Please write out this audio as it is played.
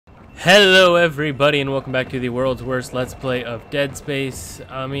Hello everybody and welcome back to the world's worst Let's Play of Dead Space.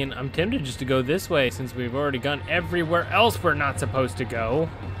 I mean, I'm tempted just to go this way since we've already gone everywhere else we're not supposed to go.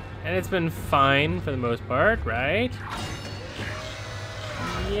 And it's been fine for the most part, right?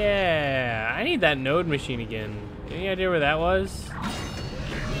 Yeah, I need that node machine again. Any idea where that was?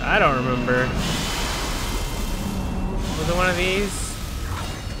 I don't remember. Was it one of these?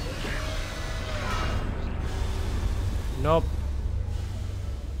 Nope.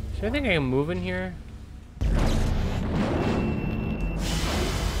 Do I think I can move in here? I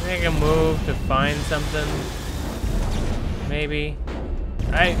think I can move to find something. Maybe.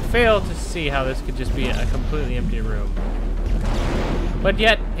 I fail to see how this could just be a completely empty room. But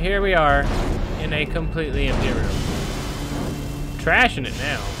yet, here we are in a completely empty room. Trashing it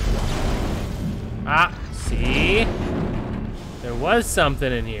now. Ah, see? There was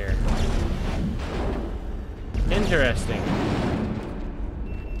something in here. Interesting.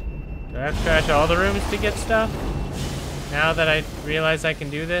 Do I have to trash all the rooms to get stuff? Now that I realize I can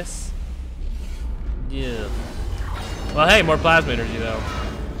do this? Yeah. Well, hey, more plasma energy, though.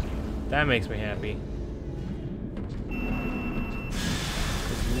 That makes me happy.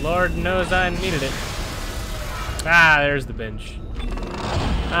 'Cause Lord knows I needed it. Ah, there's the bench.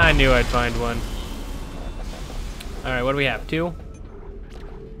 I knew I'd find one. Alright, what do we have? 2?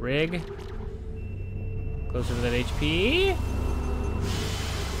 Rig. Closer to that HP.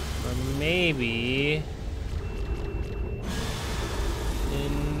 Or maybe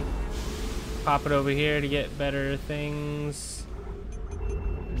pop it over here to get better things.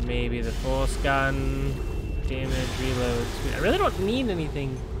 Maybe the force gun, damage, reload. I really don't need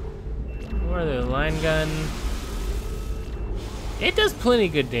anything. Or the line gun. It does plenty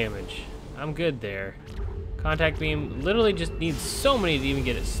good damage. I'm good there. Contact beam literally just needs so many to even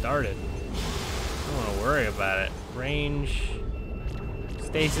get it started. I don't want to worry about it. Range.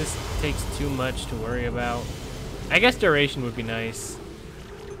 Stasis takes too much to worry about. I guess duration would be nice.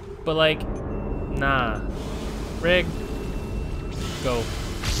 But like, nah. Rig. Go.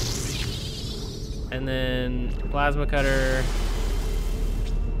 And then plasma cutter.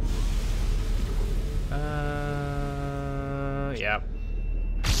 Yeah.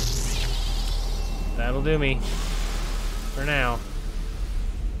 That'll do me. For now.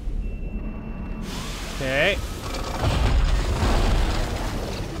 Okay.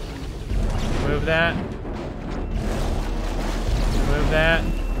 Move that. Move that.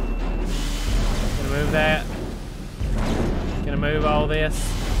 Gonna move that. Gonna move all this.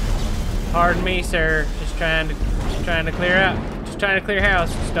 Pardon me, sir. Just trying to clear out. Just trying to clear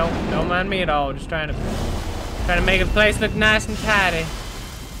house. Just don't mind me at all. Just trying to make the place look nice and tidy.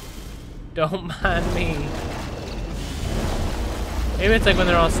 Don't mind me. Maybe it's like when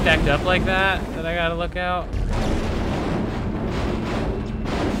they're all stacked up like that I gotta look out.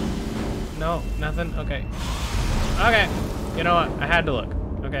 No, nothing? Okay. Okay. You know what? I had to look.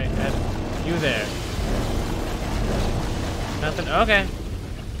 Okay, you there. Nothing? Okay.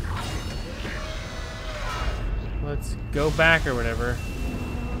 Let's go back or whatever.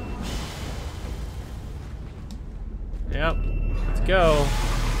 Yep. Let's go.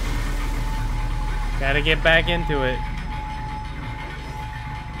 Gotta get back into it.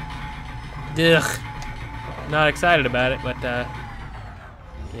 Ugh. Not excited about it, but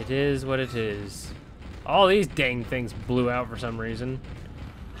it is what it is. All these dang things blew out for some reason.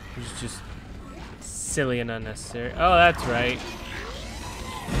 It's just silly and unnecessary. Oh, that's right.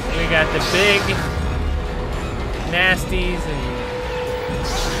 We got the big nasties and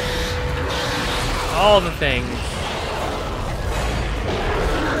all the things.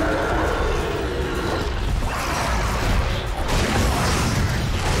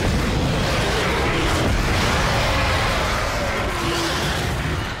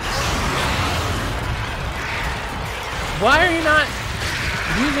 Why are you not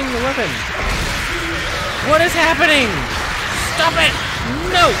using the weapon? What is happening? Stop it!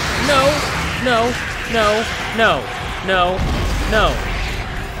 No! No! No! No! No! No! No!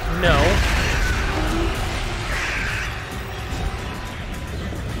 No!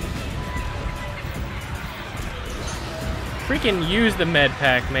 Freaking use the med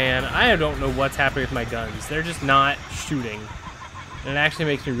pack, man. I don't know what's happening with my guns. They're just not shooting. And it actually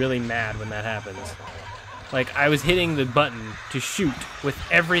makes me really mad when that happens. Like, I was hitting the button to shoot with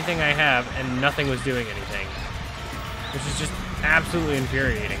everything I have, and nothing was doing anything. Which is just absolutely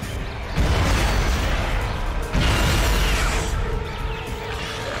infuriating.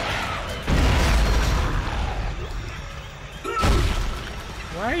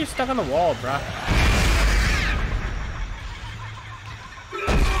 Why are you stuck on the wall, bruh?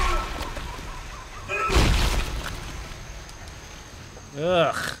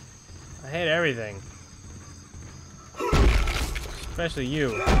 Ugh. I hate everything. Especially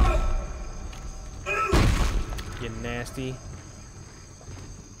you. You nasty.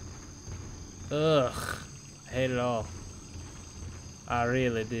 Ugh. I hate it all. I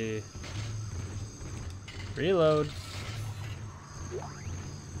really do. Reload.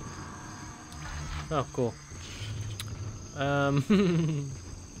 Oh, cool.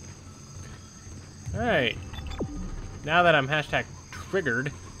 Alright. Now that I'm hashtag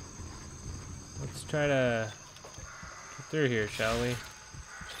triggered, let's try to get through here, shall we?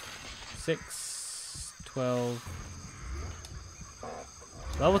 6, 12.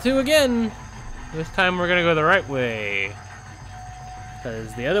 Level 2 again! This time we're gonna go the right way.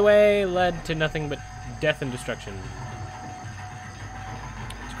 Because the other way led to nothing but death and destruction.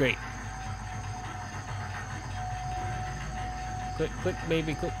 It's great. Click, click,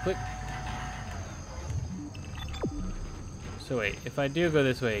 baby, click, click. So wait, if I do go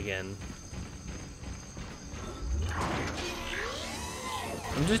this way again...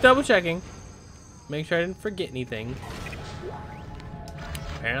 I'm just double checking. Make sure I didn't forget anything.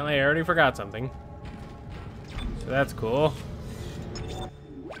 Apparently I already forgot something. So that's cool.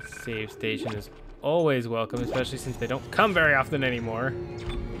 Save station is always welcome, especially since they don't come very often anymore.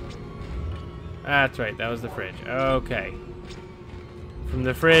 That's right, that was the fridge. Okay. From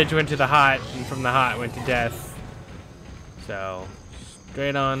the fridge went to the hot, and from the hot went to death. So,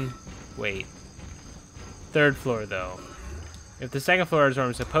 straight on. Wait. 3rd floor, though. If the 2nd floor is where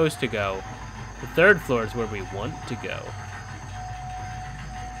I'm supposed to go, the 3rd floor is where we want to go.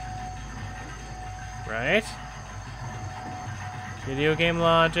 Right? Video game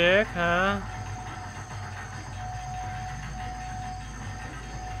logic, huh?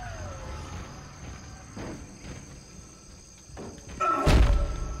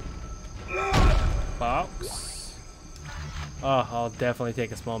 Box. Oh, I'll definitely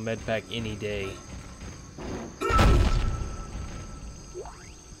take a small med pack any day.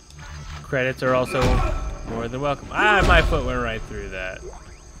 Credits are also more than welcome. Ah, my foot went right through that.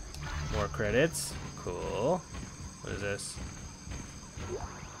 More credits. Cool. What is this?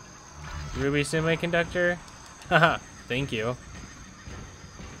 Ruby semiconductor? Haha, thank you.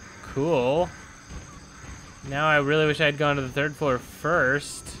 Cool. Now I really wish I had gone to the 3rd floor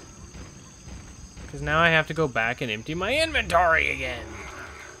first. Because now I have to go back and empty my inventory again.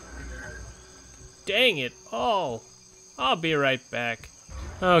 Dang it. Oh, I'll be right back.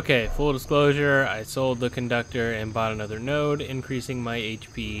 Okay, full disclosure, I sold the conductor and bought another node, increasing my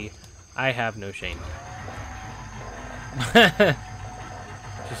HP. I have no shame.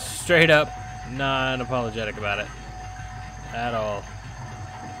 Just straight up, non-apologetic about it. At all.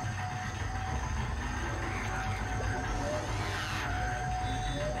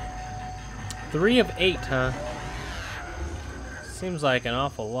 Three of 8, huh? Seems like an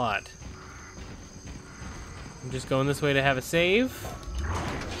awful lot. I'm just going this way to have a save.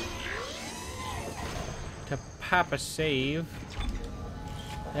 To Papa Save.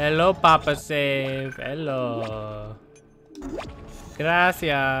 Hello, Papa Save. Hello.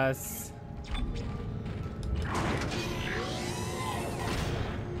 Gracias.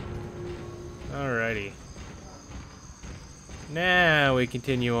 Alrighty. Now we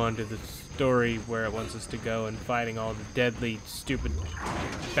continue on to the story where it wants us to go and fighting all the deadly, stupid,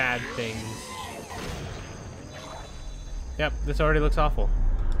 bad things. Yep, this already looks awful.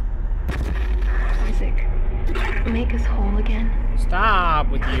 Isaac, make us whole again. Stop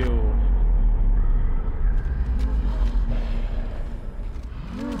with you.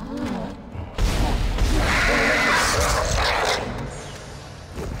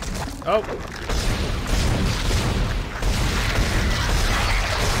 Oh.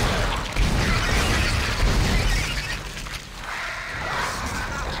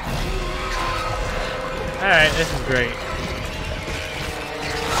 Alright, this is great.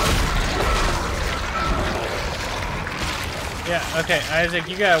 Yeah, okay, Isaac,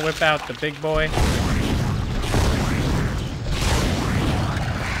 you gotta whip out the big boy.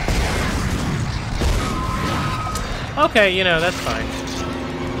 Okay, you know, that's fine.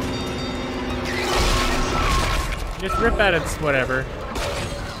 Just rip out its whatever.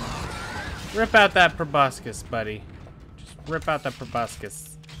 Rip out that proboscis, buddy. Just rip out that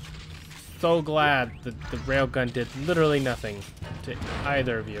proboscis. So glad that the railgun did literally nothing to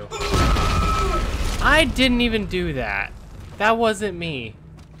either of you. I didn't even do that. That wasn't me.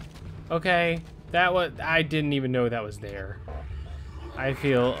 Okay? I didn't even know that was there. I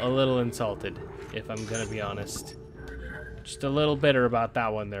feel a little insulted, if I'm gonna be honest. Just a little bitter about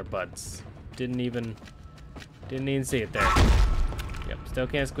that one there, buds. Didn't even see it there. Yep, still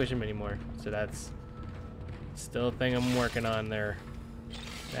can't squish him anymore. So that's still a thing I'm working on there.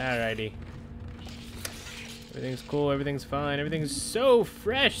 Alrighty. Everything's cool, everything's fine, everything's so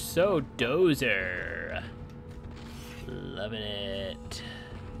fresh, so dozer. Loving it.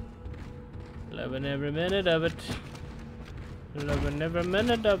 Loving every minute of it. Loving every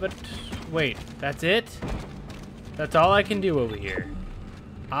minute of it. Wait, that's it? That's all I can do over here.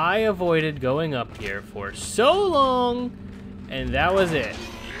 I avoided going up here for so long, and that was it.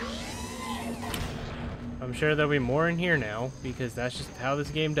 I'm sure there'll be more in here now, because that's just how this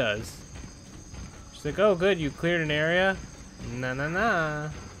game does. She's like, oh good, you cleared an area? Nah, nah, nah.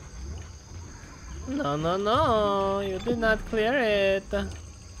 No, no, no, you did not clear it.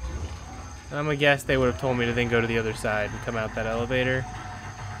 I'm gonna guess they would have told me to then go to the other side and come out that elevator.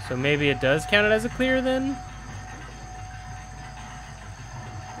 So maybe it does count it as a clear then?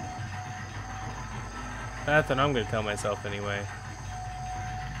 That's what I'm gonna tell myself anyway.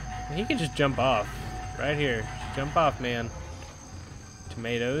 He can just jump off. Right here. Just jump off, man.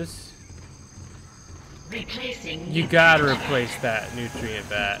 Tomatoes. Replacing. You gotta replace that nutrient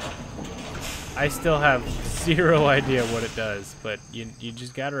vat. I still have zero idea what it does, but you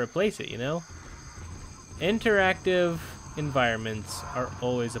just gotta replace it, you know? Interactive environments are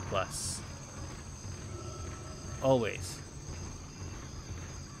always a plus. Always.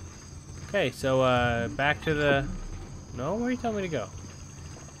 Okay, so back to the... No, where are you telling me to go?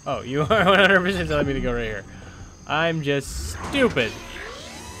 Oh, you are 100% telling me to go right here. I'm just stupid.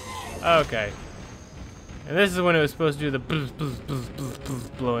 Okay. And this is when it was supposed to do the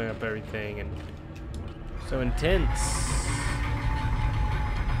blowing up everything and so intense. Is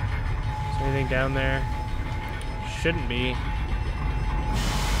there anything down there? Shouldn't be.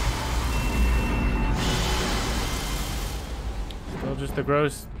 Still just the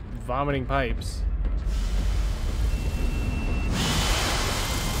gross vomiting pipes.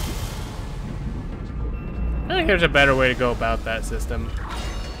 I think there's a better way to go about that system.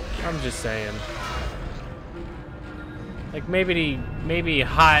 I'm just saying. Like maybe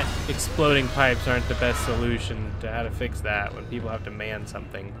hot exploding pipes aren't the best solution to how to fix that when people have to man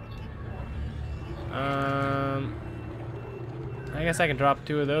something. I guess I can drop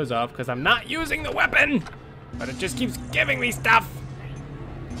 2 of those off because I'm not using the weapon, but it just keeps giving me stuff.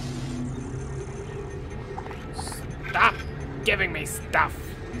 Stop giving me stuff.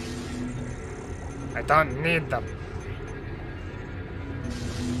 I don't need them.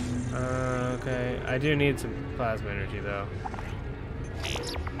 Okay, I do need some plasma energy though.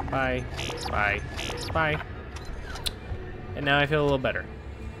 Bye, bye, bye. And now I feel a little better.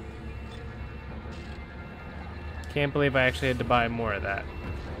 Can't believe I actually had to buy more of that.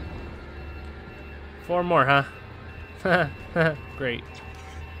 4 more, huh? Great.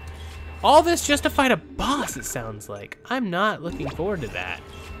 All this just to fight a boss, it sounds like. I'm not looking forward to that.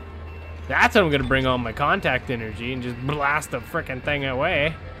 That's when I'm gonna bring all my contact energy and just blast the frickin' thing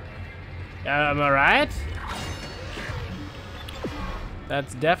away. Am I right?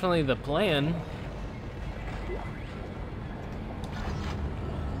 That's definitely the plan.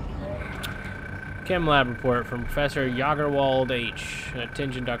 Chem lab report from Professor Jagerwald H.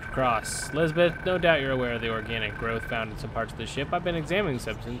 Attention, Dr. Cross. Elizabeth, no doubt you're aware of the organic growth found in some parts of the ship. I've been examining the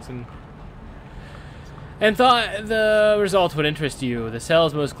substance and thought the results would interest you. The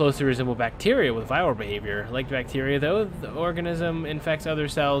cells most closely resemble bacteria with viral behavior. Like bacteria, though, the organism infects other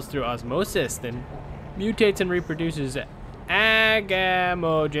cells through osmosis, then mutates and reproduces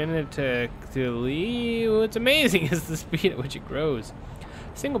agamogenetically. What's amazing is the speed at which it grows.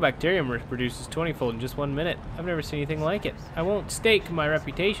 A single bacterium reproduces 20-fold in just 1 minute. I've never seen anything like it. I won't stake my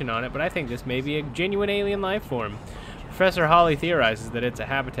reputation on it, but I think this may be a genuine alien life form. Professor Hawley theorizes that it's a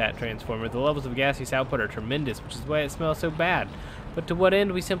habitat transformer. The levels of gaseous output are tremendous, which is why it smells so bad. But to what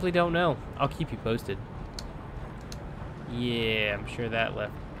end, we simply don't know. I'll keep you posted. Yeah, I'm sure that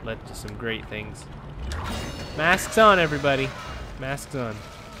led to some great things. Masks on, everybody. Masks on.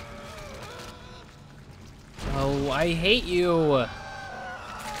 Oh, I hate you. Is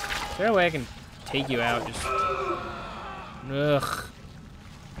there a way I can take you out? Just... Ugh.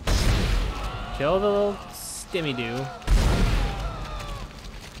 Kill the little stimmy-doo.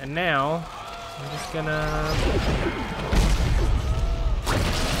 And now, I'm just gonna...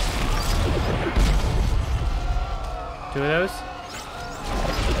 2 of those?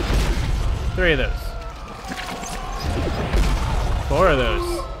 3 of those. 4 of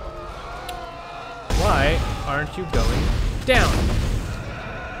those. Why aren't you going down?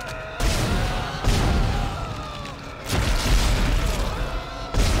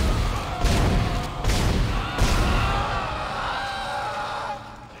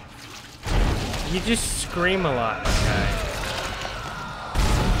 You just scream a lot, my guy.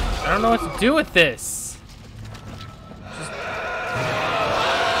 I don't know what to do with this. Just...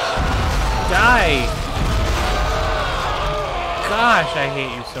 Die! Gosh, I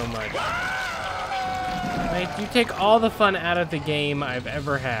hate you so much. Like, you take all the fun out of the game I've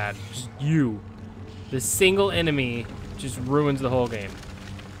ever had. Just you. The single enemy just ruins the whole game.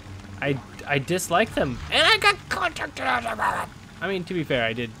 I dislike them. And I got contacted out of it. I mean, to be fair,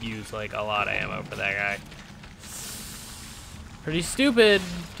 I did use, like, a lot of ammo for that guy. Pretty stupid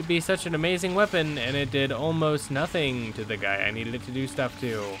to be such an amazing weapon, and it did almost nothing to the guy. I needed it to do stuff,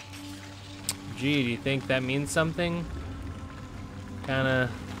 too. Gee, do you think that means something? Kinda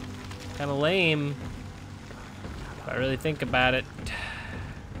lame. If I really think about it.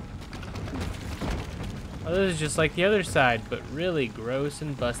 Oh, this is just like the other side, but really gross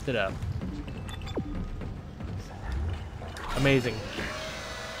and busted up. Amazing.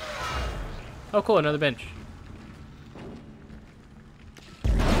 Oh, cool, another bench.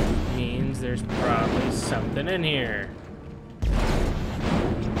 Means there's probably something in here.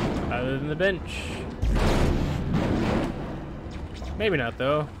 Other than the bench. Maybe not,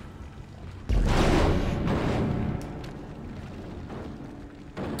 though.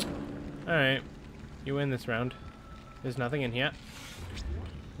 Alright. You win this round. There's nothing in here.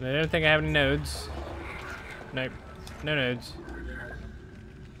 I don't think I have any nodes. Nope. No nodes.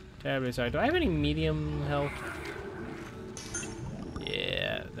 Terribly sorry. Do I have any medium health?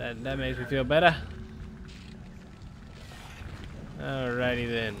 Yeah, that makes me feel better. Alrighty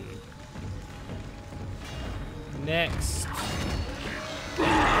then. Next.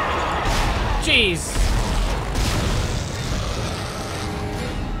 Jeez!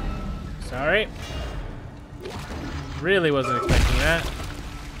 Sorry. Really wasn't expecting that.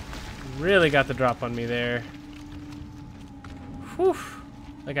 Really got the drop on me there. Whew.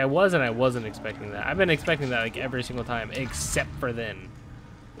 Like I wasn't expecting that. I've been expecting that like every single time, except for then.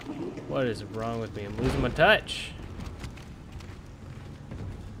 What is wrong with me? I'm losing my touch.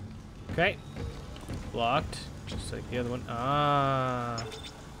 Okay. Blocked. Just like the other one. Ah.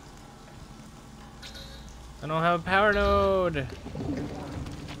 I don't have a power node.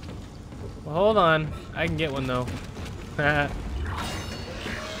 Well, hold on. I can get one though. So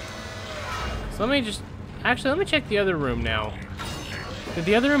let me just... Actually, let me check the other room now. Did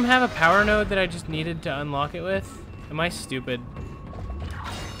the other room have a power node that I just needed to unlock it with? Am I stupid?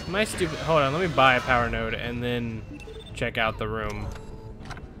 Am I stupid? Hold on, let me buy a power node and then check out the room.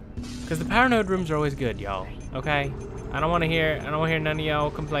 Because the power node rooms are always good, y'all. Okay? I don't want to hear none of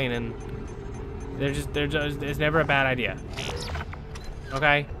y'all complaining. It's never a bad idea.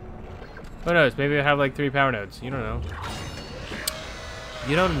 Okay? Who knows? Maybe I have like 3 power nodes. You don't know.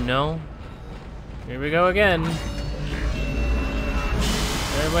 You don't know? Here we go again.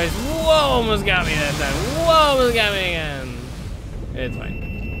 Everybody's, whoa, almost got me that time. Whoa, almost got me again. It's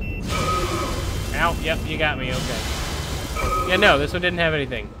fine. Ow, yep, you got me, okay. Yeah, no, this one didn't have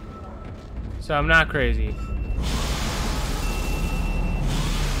anything. So I'm not crazy.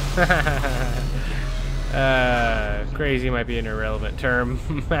 Crazy might be an irrelevant term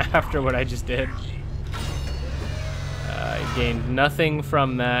after what I just did. I gained nothing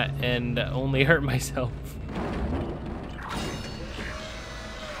from that and only hurt myself.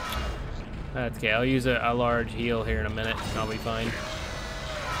 That's okay, I'll use a large heal here in a minute and I'll be fine.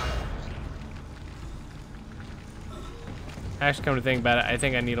 Actually, come to think about it, I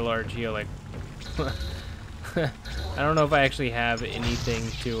think I need a large heal, like... I don't know if I actually have anything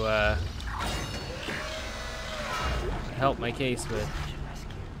to, help my case with.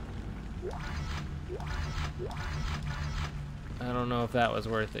 I don't know if that was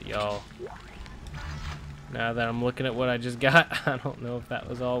worth it, y'all. Now that I'm looking at what I just got, I don't know if that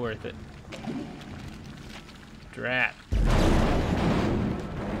was all worth it. Drat.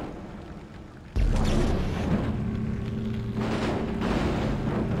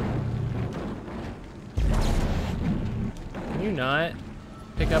 Can you not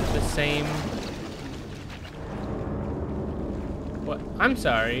pick up the same... What? I'm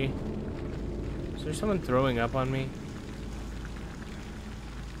sorry. Is there someone throwing up on me?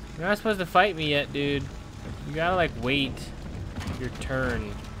 You're not supposed to fight me yet, dude. You gotta, like, wait your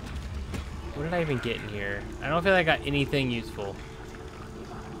turn. What did I even get in here? I don't feel like I got anything useful.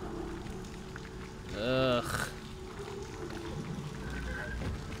 Ugh.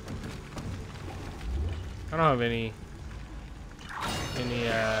 I don't have any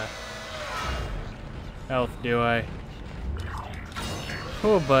health, do I?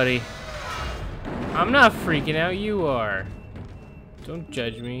 Oh, buddy. I'm not freaking out, you are. Don't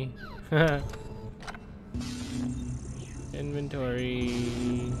judge me.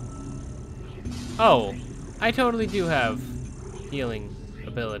 Inventory. Oh, I totally do have healing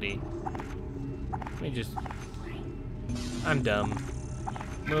ability. Let me just... I'm dumb.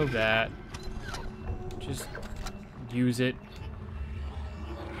 Move that. Just use it.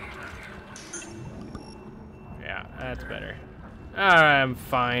 Yeah, that's better. Alright, I'm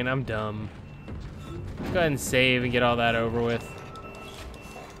fine. I'm dumb. Let's go ahead and save and get all that over with.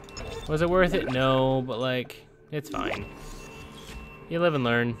 Was it worth it? No, but like, it's fine. You live and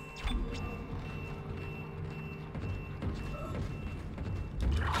learn.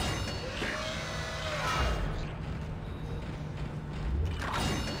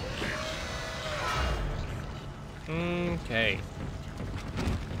 Okay.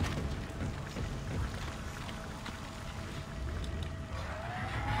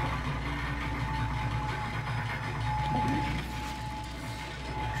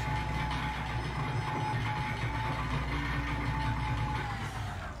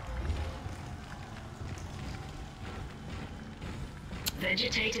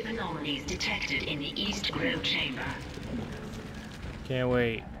 Vegetative anomalies detected in the East Grove chamber. Can't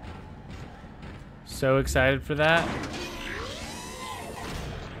wait. So excited for that.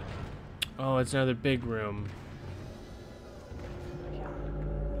 Oh, it's another big room.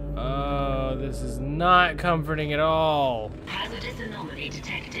 Oh, this is not comforting at all. Hazardous anomaly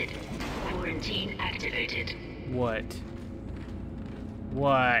detected. Quarantine activated. What?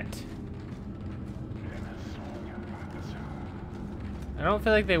 What? I don't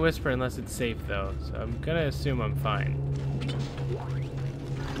feel like they whisper unless it's safe though, so I'm gonna assume I'm fine.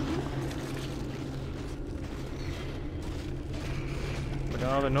 But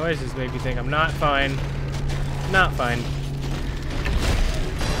all the noises make me think I'm not fine. Not fine.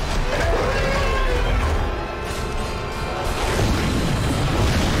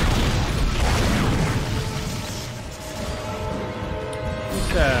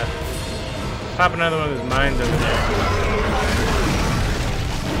 Just pop another one of his mines over there.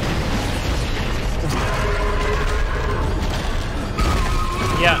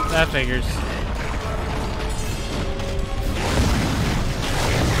 Yeah, that figures.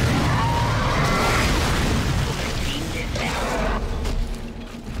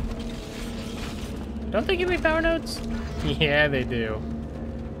 Don't they give me power notes? Yeah, they do.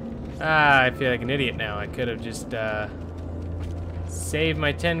 Ah, I feel like an idiot now. I could have just saved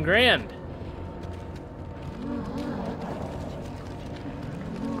my 10 grand.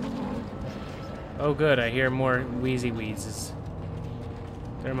 Oh good, I hear more wheezy wheezes.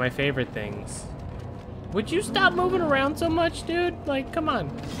 They're my favorite things. Would you stop moving around so much, dude? Like, come on.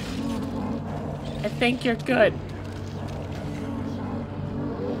 I think you're good.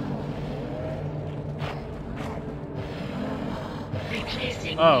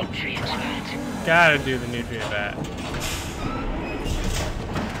 Oh, gotta do the nutrient vat.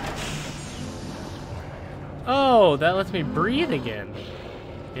 Oh, that lets me breathe again.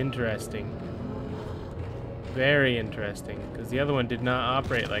 Interesting. Very interesting, because the other one did not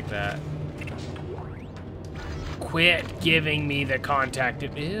operate like that. Quit giving me the contact.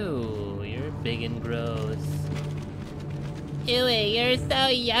 Ew, you're big and gross. Ew, you're so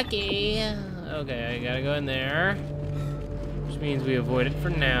yucky. Okay, I gotta go in there. Which means we avoid it for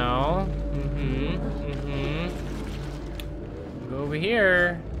now. Go over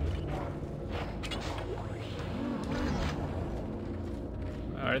here.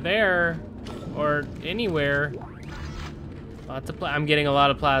 Or there. Or anywhere. Lots of I'm getting a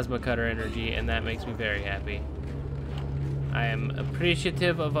lot of plasma cutter energy, and that makes me very happy. I am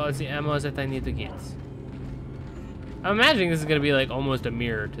appreciative of all the ammo that I need to get. I'm imagining this is gonna be like almost a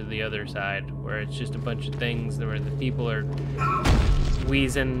mirror to the other side, where it's just a bunch of things where the people are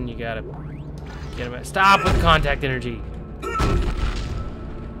wheezing. You gotta get them. Stop with contact energy.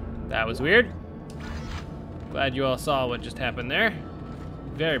 That was weird. Glad you all saw what just happened there.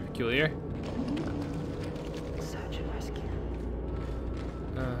 Very peculiar.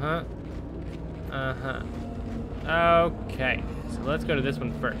 Okay, so let's go to this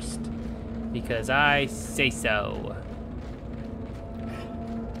one first. Because I say so.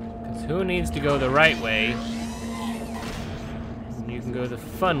 Because who needs to go the right way? You can go the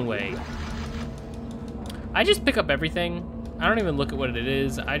fun way. I just pick up everything. I don't even look at what it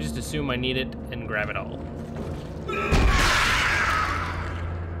is. I just assume I need it and grab it all.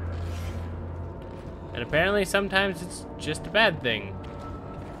 And apparently sometimes it's just a bad thing.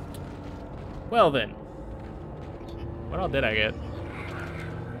 Well then. What all did I get?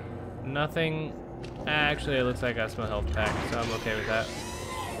 Nothing. Actually, it looks like I smell health pack, so I'm okay with that.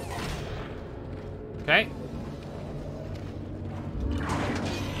 Okay.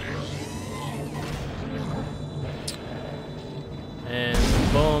 And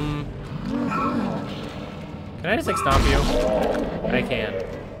boom. Can I just like stomp you? I can.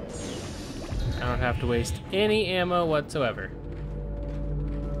 I don't have to waste any ammo whatsoever.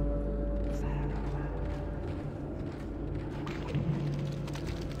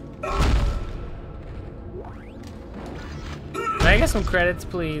 get some credits,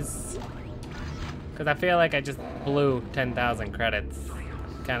 please? Because I feel like I just blew 10,000 credits.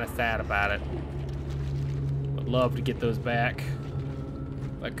 Kind of sad about it. Would love to get those back.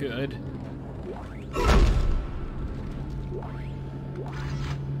 If I could.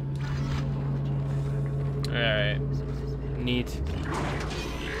 Alright. Neat.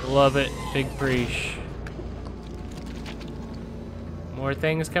 Love it. Big preach. More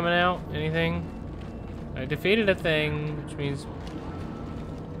things coming out? Anything? I defeated a thing, which means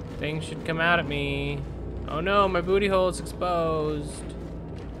things should come out at me. Oh no, my booty hole's exposed.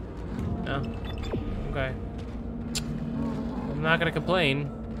 No. Okay. I'm not gonna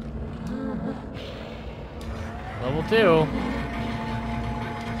complain. Level 2.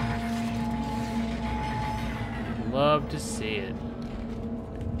 Love to see it.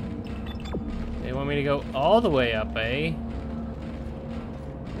 They want me to go all the way up, eh?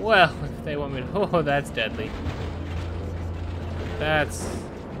 Well, if they want me to... Oh, that's deadly. Let's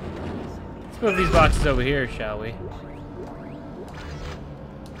move these boxes over here, shall we?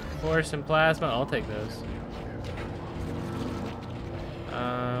 Force and plasma, I'll take those.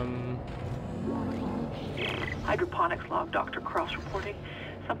 Hydroponics log, Dr. Cross reporting.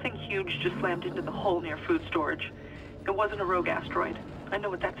 Something huge just slammed into the hole near food storage. It wasn't a rogue asteroid. I know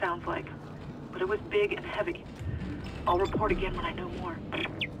what that sounds like. But it was big and heavy. I'll report again when I know more.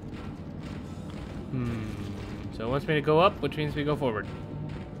 So it wants me to go up, which means we go forward.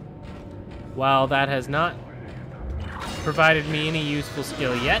 While that has not provided me any useful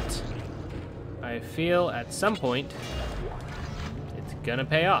skill yet, I feel at some point it's gonna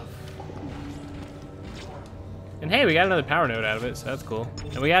pay off. And hey, we got another power node out of it, so that's cool.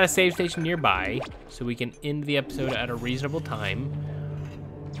 And we got a save station nearby, so we can end the episode at a reasonable time,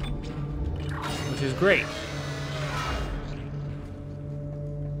 which is great.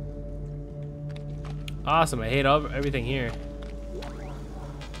 Awesome, I hate everything here.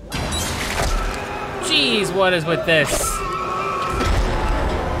 Jeez, what is with this?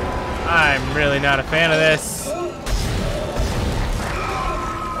 I'm really not a fan of this.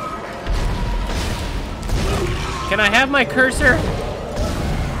 Can I have my cursor?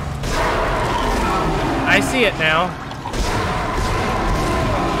 I see it now.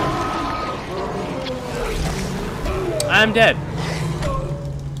 I'm dead.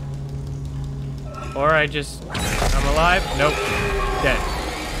 Or I'm alive? Nope. Dead.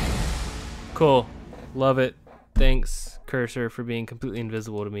 Cool. Love it. Thanks, cursor, for being completely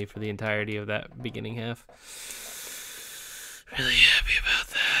invisible to me for the entirety of that beginning half. Really happy about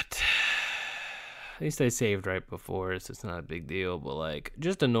that. At least I saved right before, so it's not a big deal, but like,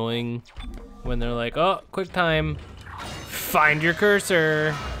 just annoying when they're like, oh, quick time, find your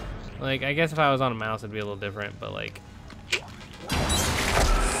cursor. Like, I guess if I was on a mouse, it'd be a little different, but like,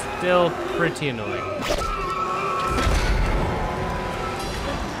 still pretty annoying.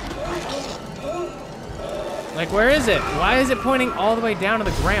 Like, where is it? Why is it pointing all the way down to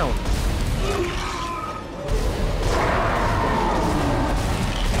the ground?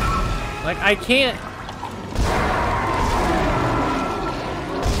 Like, I can't.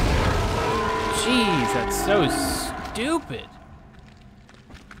 Jeez, that's so stupid.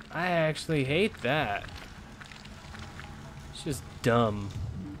 I actually hate that. It's just dumb.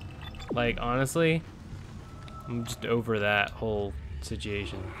 Like, honestly, I'm just over that whole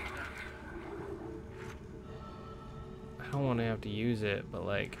situation. I don't want to have to use it, but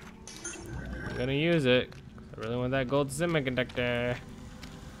like, I'm gonna use it. I really want that gold semiconductor.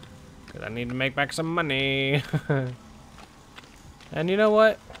 Because I need to make back some money. And you know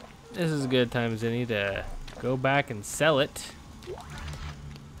what? This is a good time as any to go back and sell it.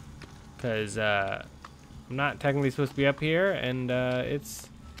 Because I'm not technically supposed to be up here, and it's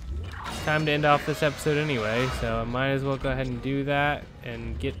time to end off this episode anyway, so I might as well go ahead and do that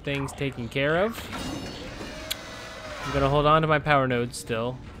and get things taken care of. I'm gonna hold on to my power nodes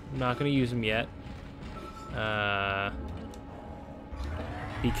still. I'm not gonna use them yet.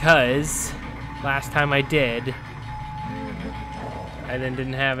 Because last time I did, I then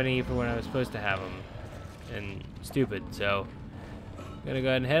didn't have any for when I was supposed to have them. And stupid, so I'm gonna go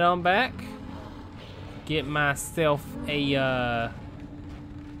ahead and head on back. Get myself a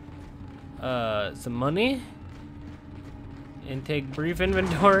some money and take brief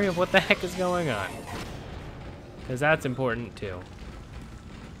inventory of what the heck is going on, because that's important too.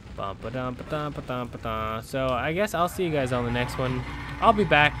 So I guess I'll see you guys on the next one. I'll be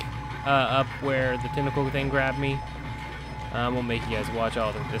back up where the tentacle thing grabbed me. I won't make you guys watch all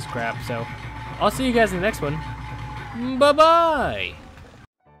of this crap, so I'll see you guys in the next one. Bye bye.